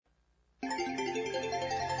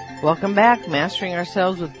Welcome back, Mastering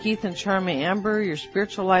Ourselves with Keith and Charmaine Amber, your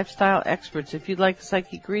spiritual lifestyle experts. If you'd like a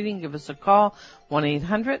psychic reading, give us a call,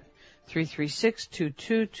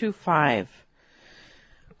 1-800-336-2225.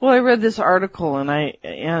 Well, I read this article and I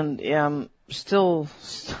am still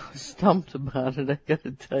stumped about it, I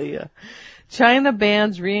gotta tell you. China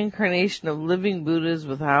bans reincarnation of living Buddhas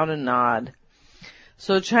without a nod.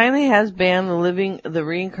 So China has banned the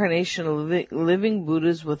reincarnation of living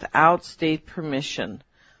Buddhas without state permission.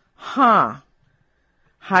 Huh.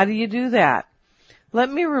 How do you do that?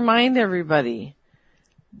 Let me remind everybody,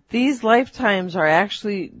 these lifetimes are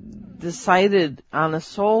actually decided on a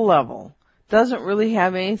soul level. Doesn't really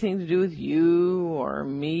have anything to do with you or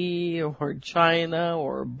me or China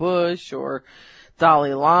or Bush or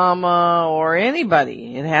Dalai Lama or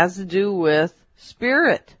anybody. It has to do with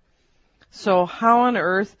spirit. So how on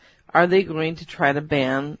earth are they going to try to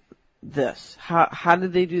ban this? How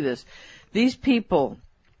did they do this? These people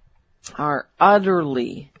are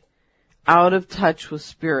utterly out of touch with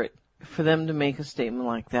spirit for them to make a statement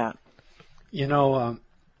like that. You know,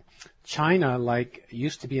 China,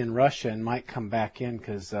 used to be in Russia and might come back in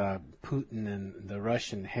because Putin and the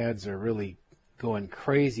Russian heads are really going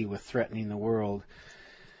crazy with threatening the world.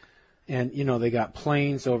 And, they got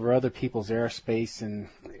planes over other people's airspace, and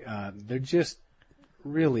they're just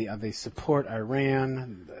really, they support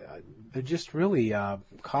Iran. They're just really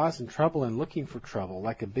causing trouble and looking for trouble,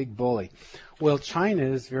 like a big bully. Well, China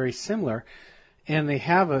is very similar, and they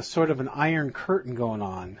have a sort of an iron curtain going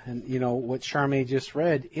on. And, what Charmaine just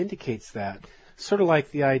read indicates that. Sort of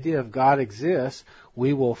like the idea of God exists,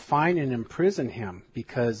 we will fine and imprison him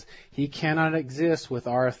because he cannot exist with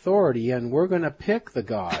our authority, and we're going to pick the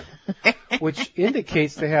God, which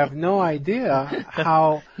indicates they have no idea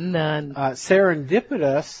how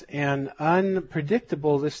serendipitous and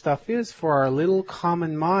unpredictable this stuff is for our little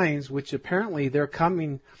common minds, which apparently they're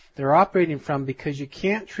operating from, because you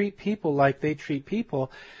can't treat people like they treat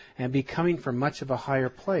people and be coming from much of a higher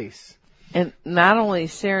place. And not only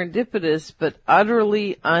serendipitous, but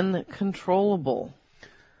utterly uncontrollable.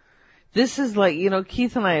 This is like,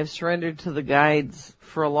 Keith and I have surrendered to the guides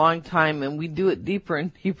for a long time, and we do it deeper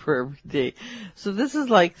and deeper every day. So this is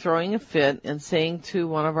like throwing a fit and saying to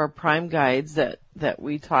one of our prime guides that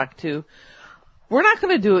we talk to, we're not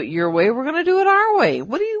going to do it your way, we're going to do it our way.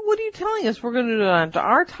 What are you telling us? We're going to do it on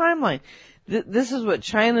our timeline. This is what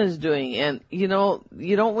China is doing, and you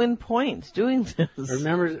don't win points doing this.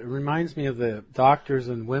 It reminds me of the doctors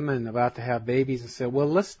and women about to have babies and say,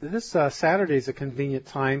 well, this Saturday's a convenient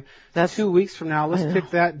time. That's 2 weeks from now. Let's pick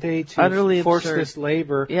that day to utterly force absurd. This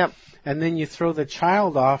labor. Yep. And then you throw the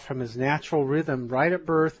child off from his natural rhythm right at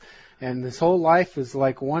birth, and this whole life is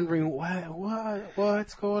like wondering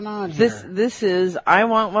what's going on here. This is, I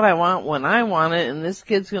want what I want when I want it, and this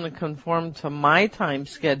kid's going to conform to my time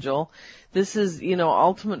schedule. This is,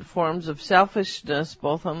 ultimate forms of selfishness,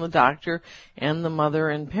 both on the doctor and the mother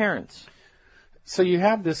and parents. So you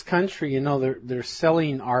have this country, they're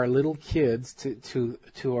selling our little kids to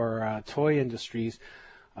our toy industries,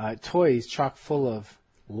 toys chock full of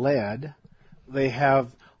lead. They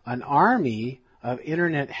have an army of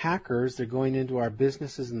internet hackers. They're going into our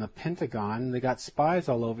businesses in the Pentagon. They got spies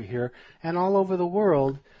all over here and all over the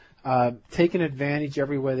world, taking advantage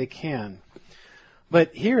every way they can.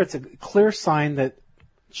 But here it's a clear sign that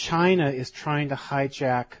China is trying to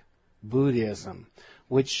hijack Buddhism,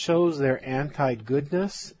 which shows their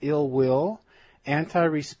anti-goodness, ill will,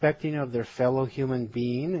 anti-respecting of their fellow human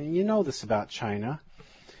being, and you know this about China,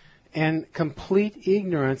 and complete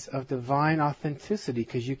ignorance of divine authenticity,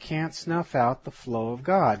 because you can't snuff out the flow of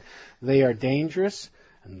God. They are dangerous,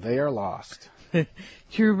 and they are lost. Do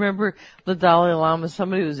you remember the Dalai Lama?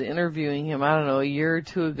 Somebody was interviewing him, I don't know, a year or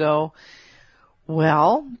two ago.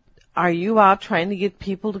 Well, are you out trying to get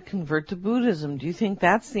people to convert to Buddhism? Do you think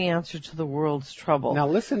that's the answer to the world's trouble? Now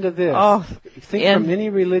listen to this. Think from any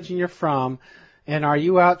religion you're from, and are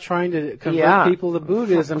you out trying to convert people to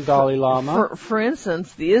Buddhism, Dalai Lama? For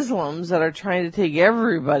instance, the Islams that are trying to take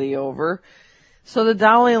everybody over. So the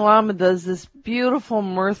Dalai Lama does this beautiful,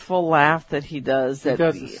 mirthful laugh that he does. He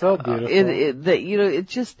does it so beautiful.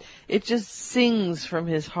 It just sings from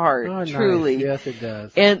his heart, truly. Nice. Yes, it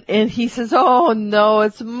does. And he says, oh no,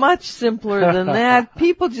 it's much simpler than that.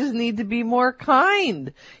 People just need to be more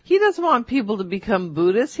kind. He doesn't want people to become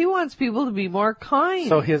Buddhists. He wants people to be more kind.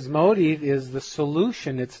 So his motive is the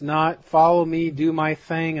solution. It's not follow me, do my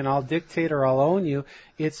thing, and I'll dictate or I'll own you.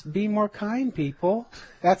 It's be more kind, people.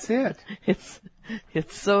 That's it. It's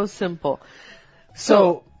so simple.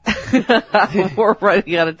 So we're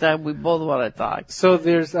running out of time. We both want to talk. So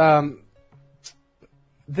there's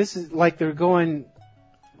this is like they're going.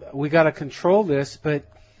 We got to control this, but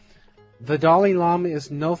The Dalai Lama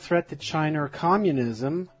is no threat to China or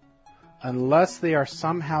communism unless they are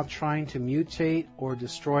somehow trying to mutate or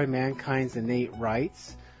destroy mankind's innate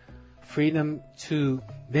rights, freedom to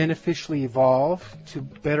beneficially evolve to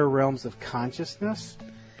better realms of consciousness.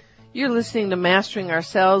 You're listening to Mastering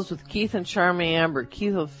Ourselves with Keith and Charmy Amber.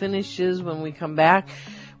 Keith will finish his when we come back.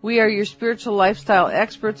 We are your spiritual lifestyle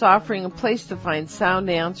experts offering a place to find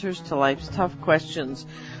sound answers to life's tough questions.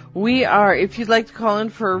 We are, if you'd like to call in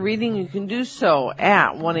for a reading, you can do so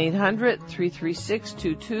at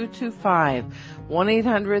 1-800-336-2225.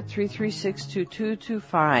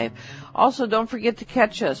 1-800-336-2225. Also, don't forget to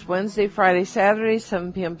catch us Wednesday, Friday, Saturday,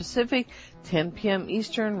 7 p.m. Pacific, 10 p.m.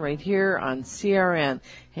 Eastern, right here on CRN.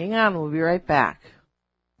 Hang on, we'll be right back.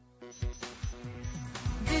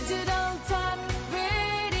 Digital Talk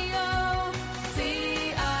Radio,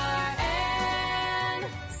 CRN.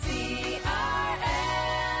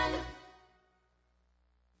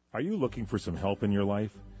 Are you looking for some help in your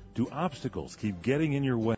life? Do obstacles keep getting in your way?